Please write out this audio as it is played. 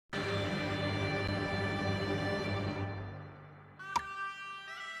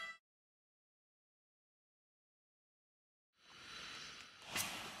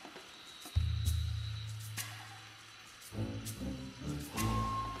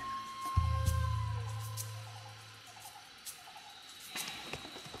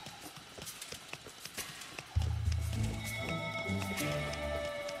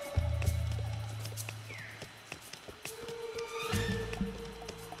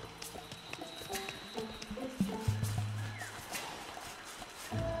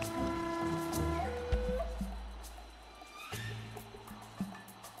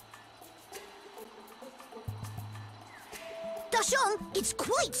Sean, it's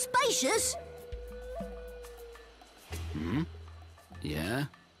quite spacious. Hmm? Yeah?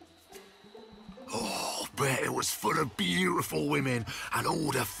 Oh, bet it was full of beautiful women and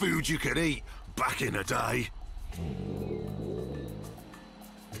all the food you could eat back in the day.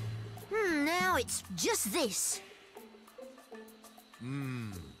 Now it's just this.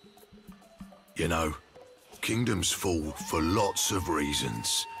 You know, kingdoms fall for lots of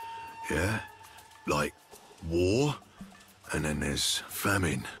reasons, yeah? Like war, and then there's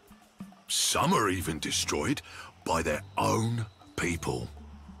famine. Some are even destroyed by their own people.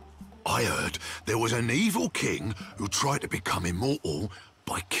 I heard there was an evil king who tried to become immortal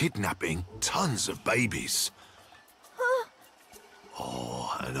by kidnapping tons of babies.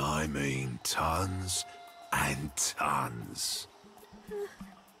 Oh, and I mean tons and tons.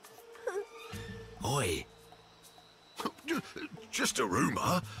 Oi. Just a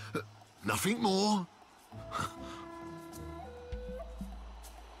rumour. Nothing more.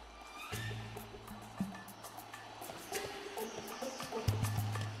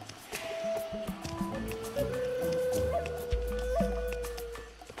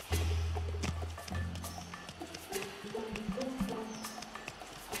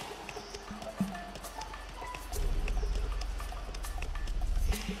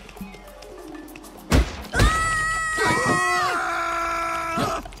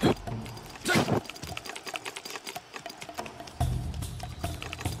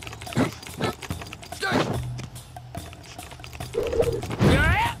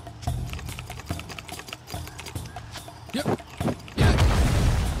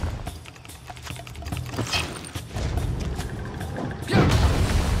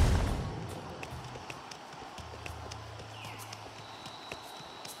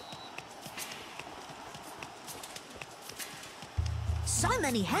 So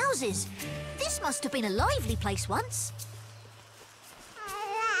many houses. This must have been a lively place once.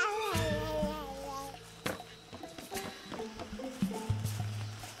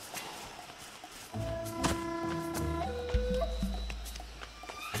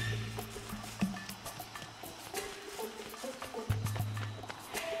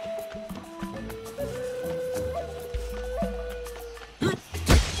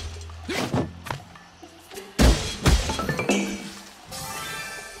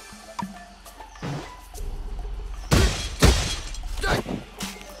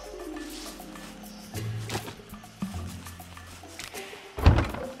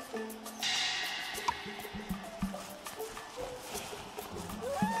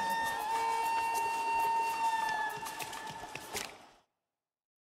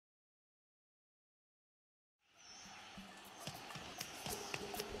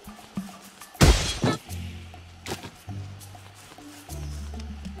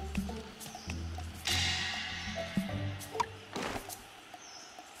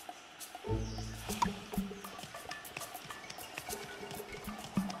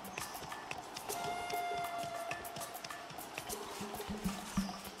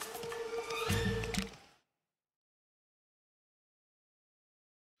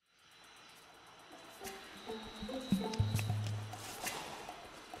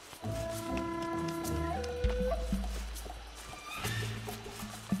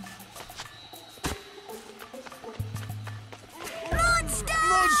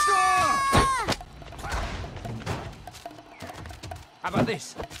 How about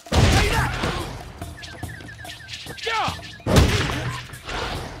this? Take that! Yeah!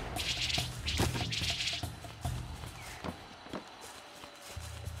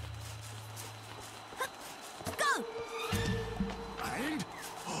 Go! And...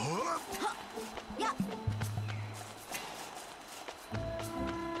 Yeah.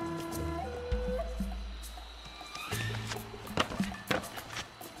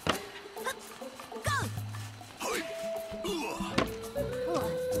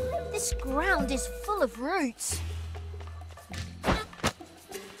 This ground is full of roots.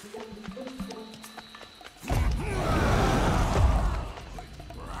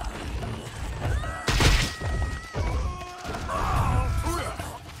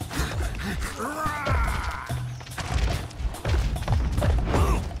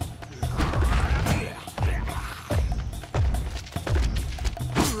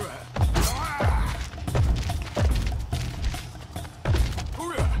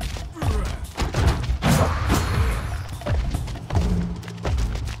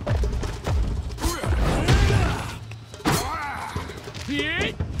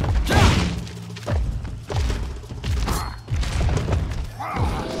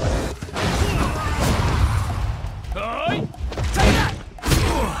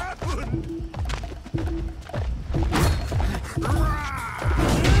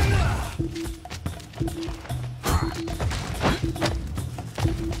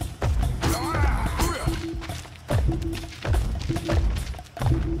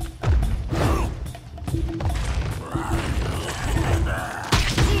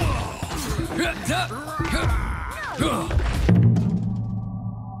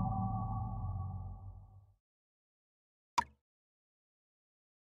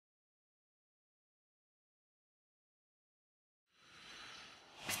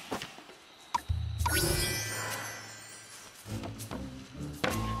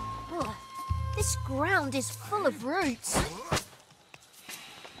 Oh, this ground is full of roots.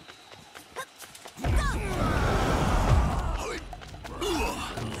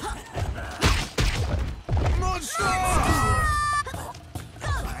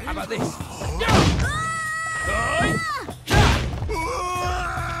 How about this?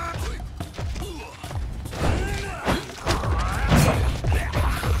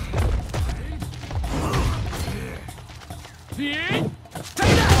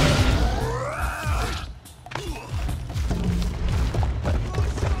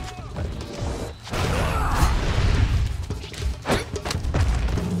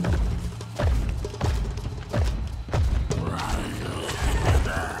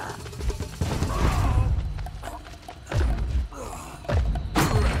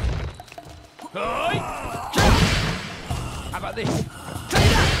 How about this?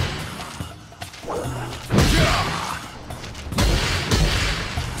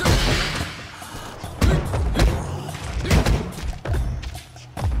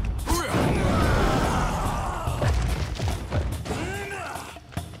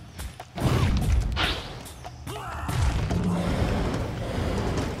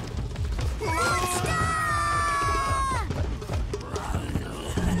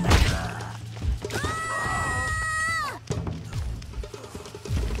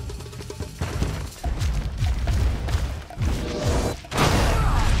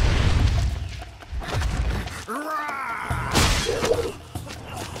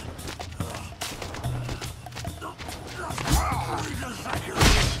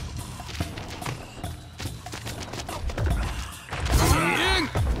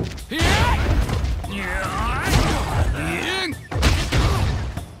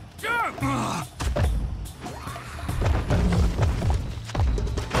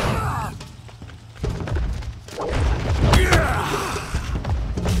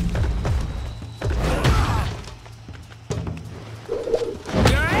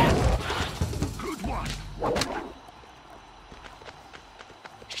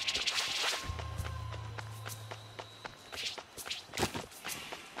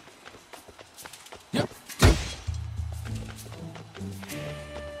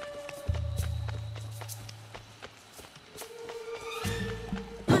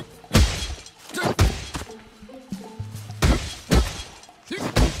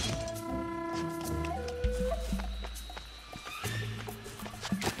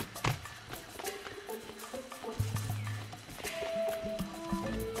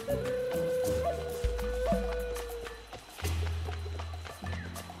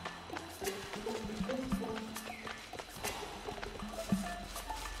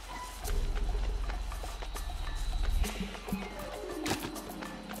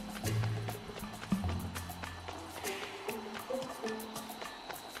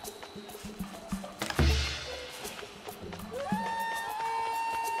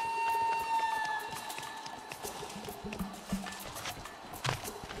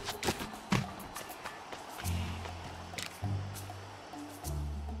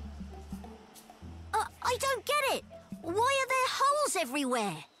 I don't get it. Why are there holes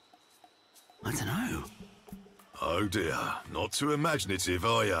everywhere? I don't know. Oh dear, not too imaginative,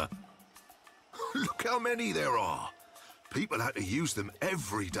 are ya? Look how many there are. People had to use them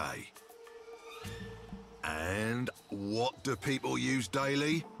every day. And what do people use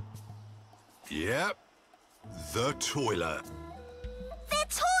daily? Yep, the toilet. They're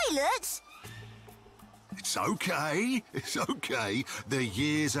toilets? It's okay, it's okay. The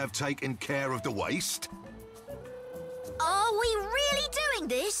years have taken care of the waste. Are we really doing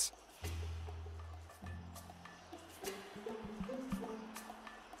this?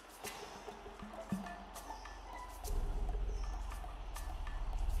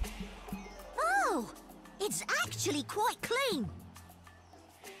 Oh, it's actually quite clean.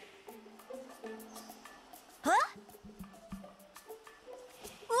 Huh?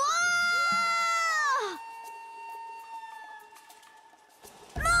 Whoa!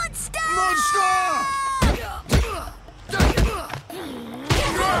 Monster! Monster!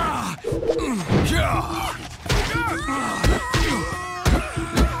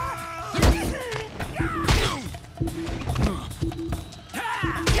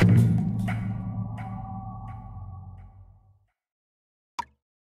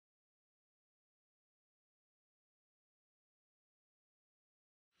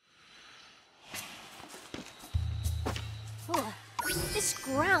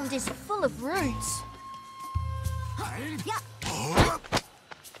 ground is full of roots. Yeah.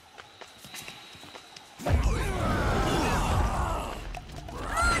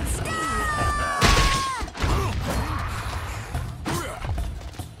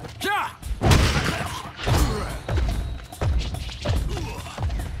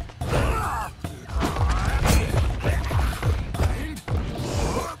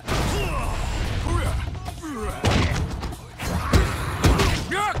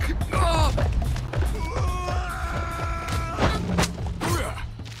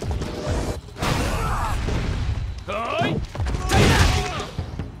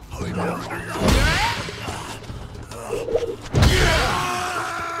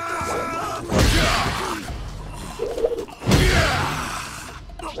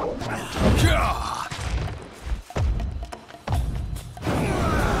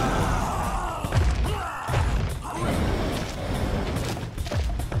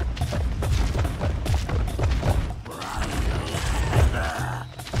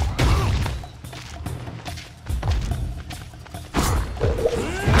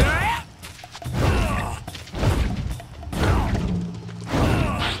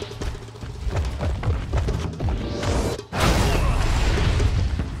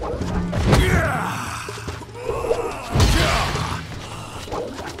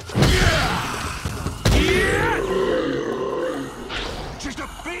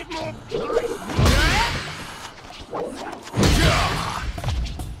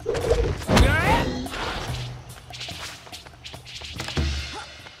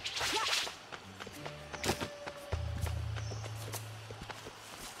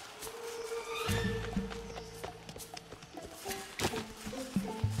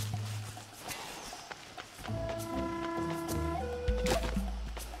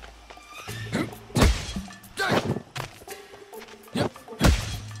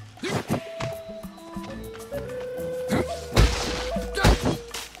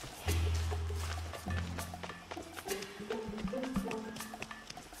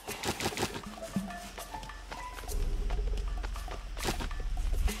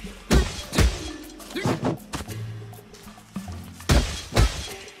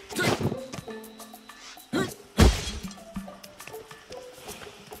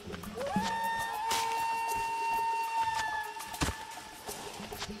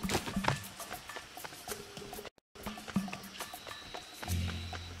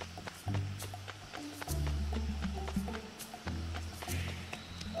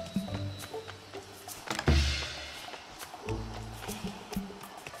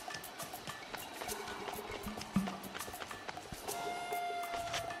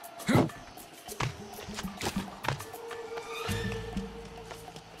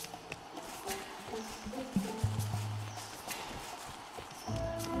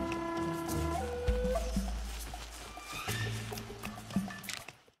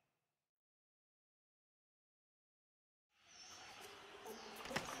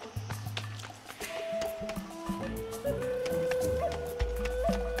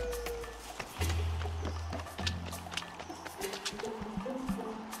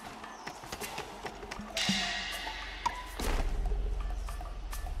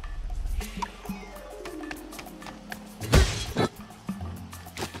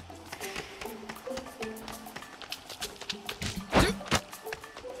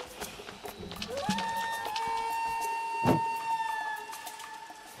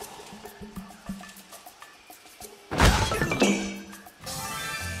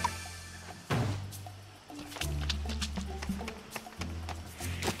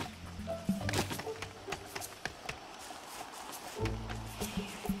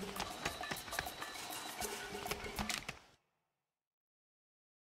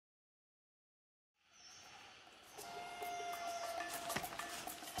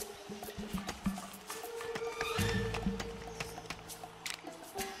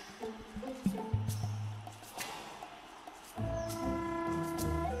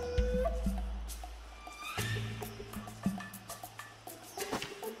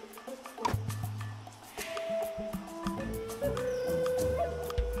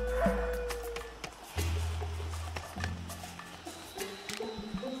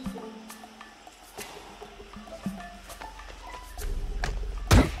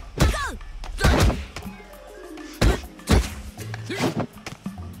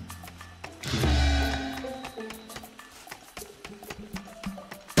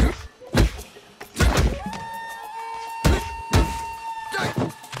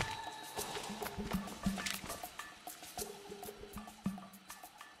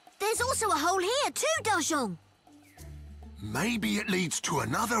 There's also a hole here too, Dajong. Maybe it leads to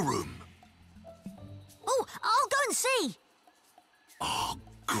another room. Oh, I'll go and see. Oh,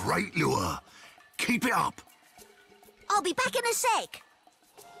 great lure. Keep it up. I'll be back in a sec.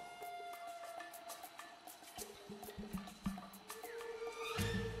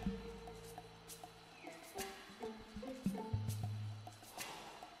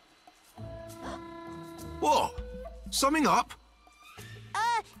 What? Something up?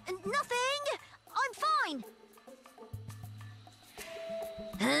 Nothing. I'm fine.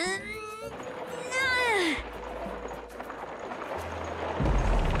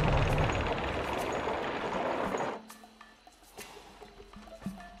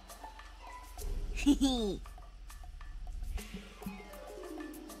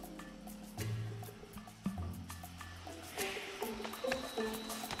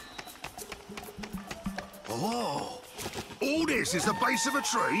 Oh, all this is the base of a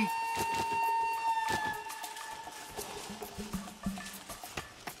tree?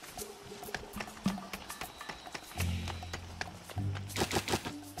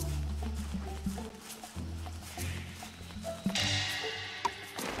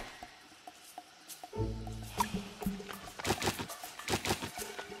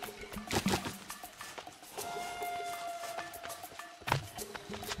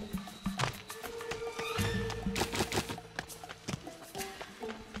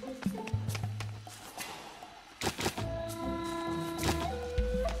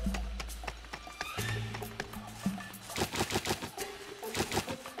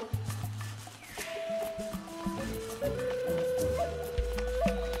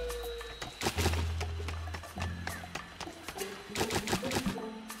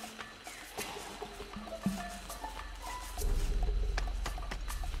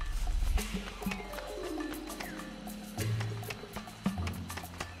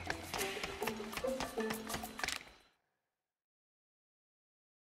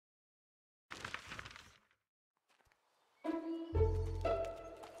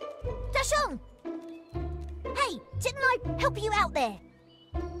 Dashong! Hey, didn't I help you out there?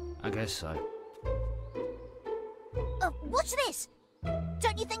 I guess so. What's this?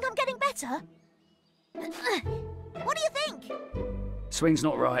 Don't you think I'm getting better? What do you think? Swing's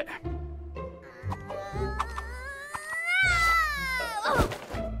not right.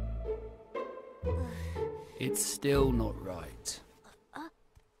 It's still not right.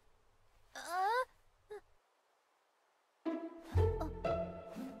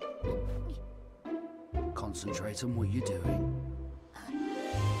 Concentrate on what you're doing.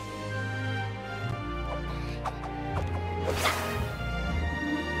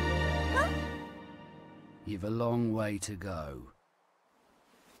 You've a long way to go.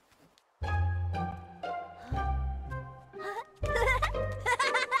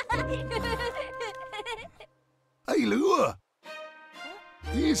 Hey, lure!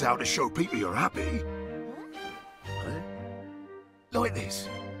 Here's how to show people you're happy. Huh? Like this.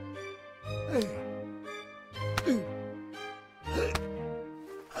 Hey.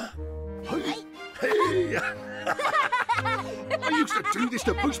 Hey! I used to do this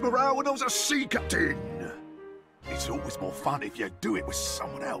to boost morale when I was a sea captain. It's always more fun if you do it with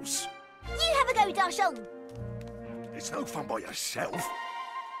someone else. You have a go, Dashong. It's no fun by yourself.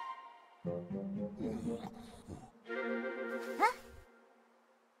 Huh?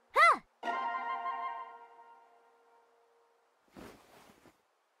 Huh?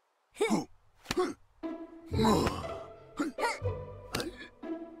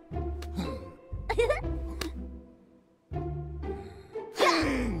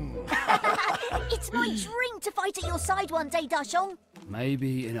 It's my dream to fight at your side one day, Dashong.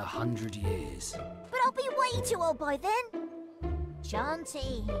 Maybe in 100 years. But I'll be way too old by then.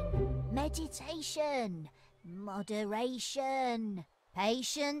 Chanting, meditation, moderation,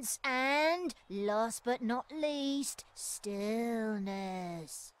 patience, and, last but not least,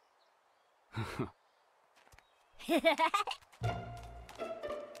 stillness.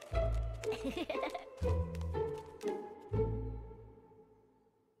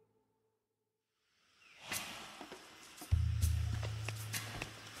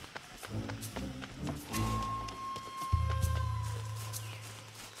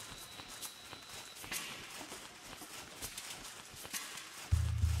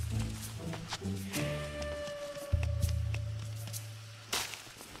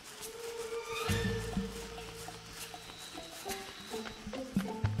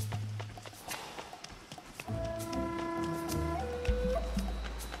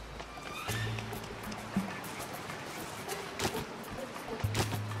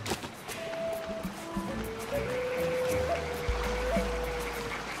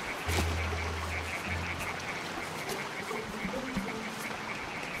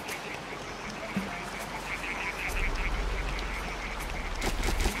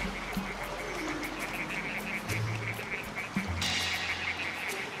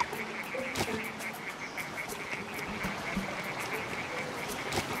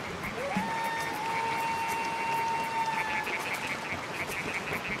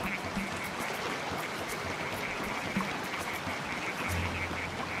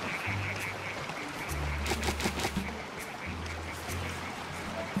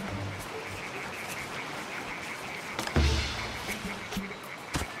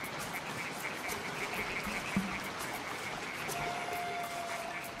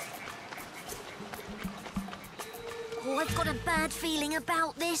 Oh, I've got a bad feeling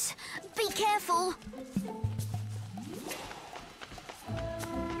about this. Be careful.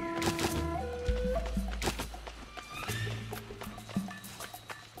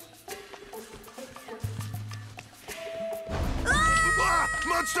 Ah!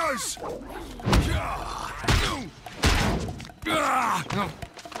 Monsters!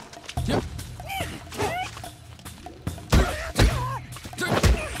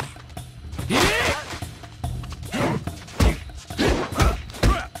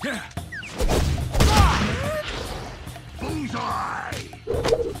 Bullseye!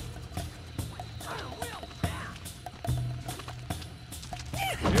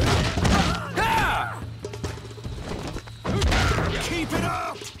 Keep it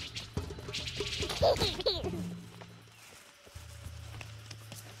up!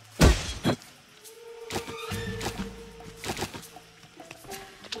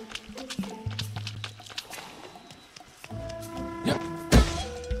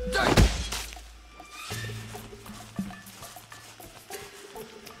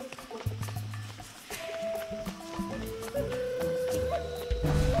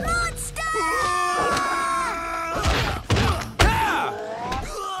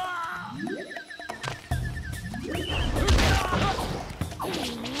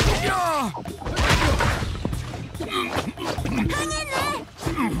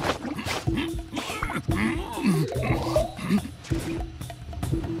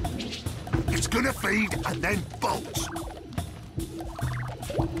 It's gonna feed and then bolt.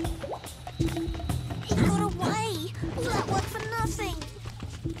 He got away. All that work for nothing.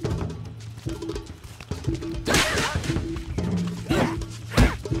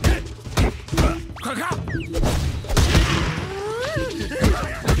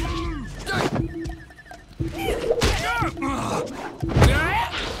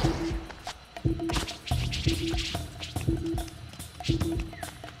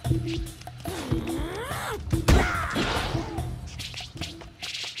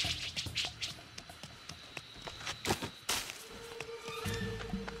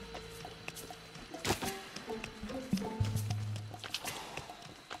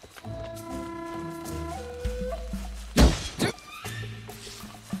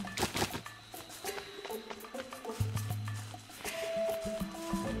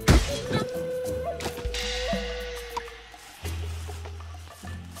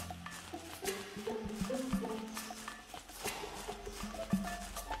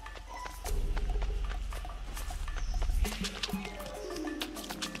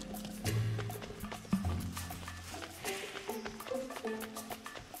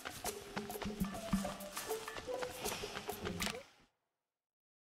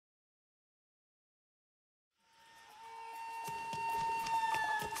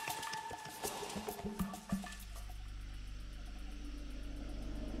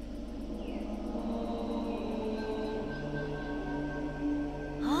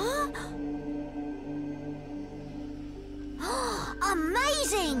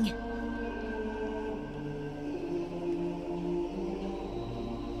 Amazing!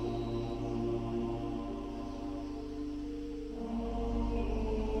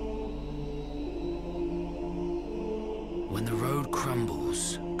 When the road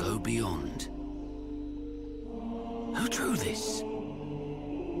crumbles, go beyond. Who drew this?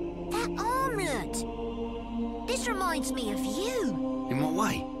 That armlet! This reminds me of you. In what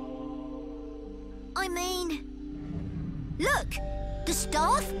way? I mean... Look! The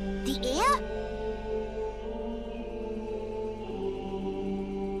staff, the ear.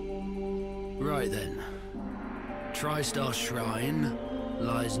 Right then. TriStar Shrine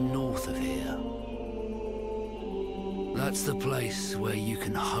lies north of here. That's the place where you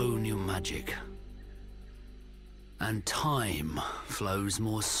can hone your magic. And time flows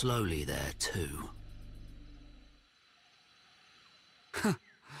more slowly there too.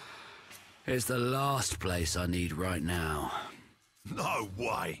 It's the last place I need right now. No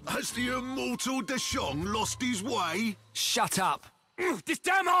way! Has the immortal Deshong lost his way? Shut up! This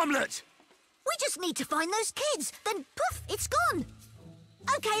damn armlet! We just need to find those kids. Then poof, it's gone.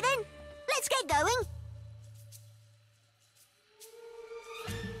 Okay then, let's get going.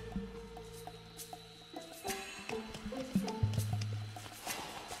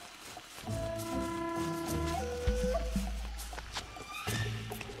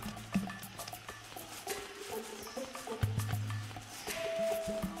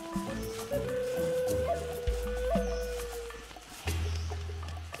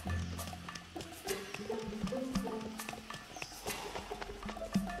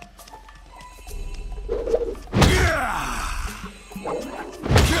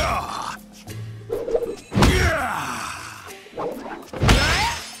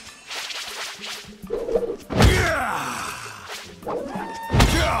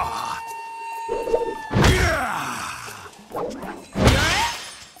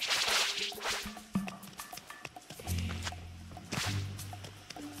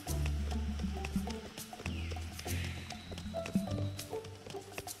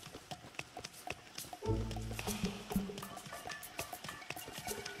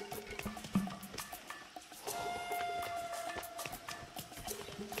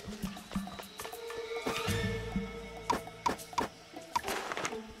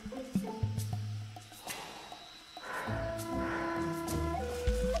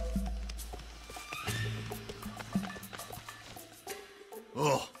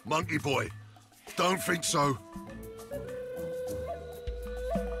 Oh, monkey boy. Don't think so.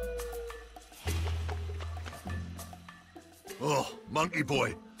 Oh, monkey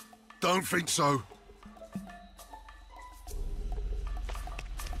boy. Don't think so.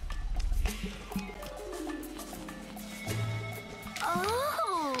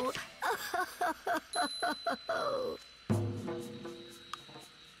 Oh!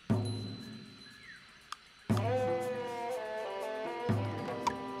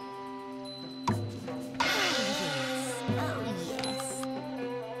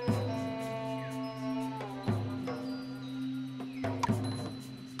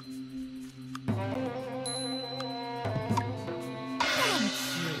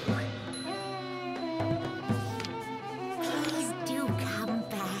 Please do come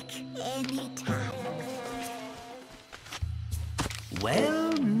back anytime.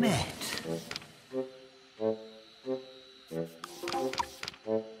 Well met.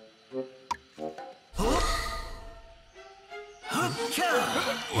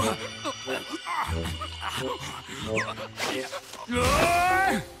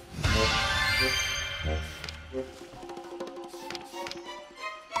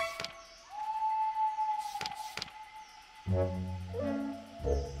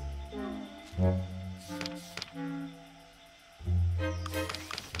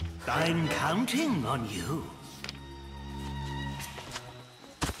 I'm counting on you.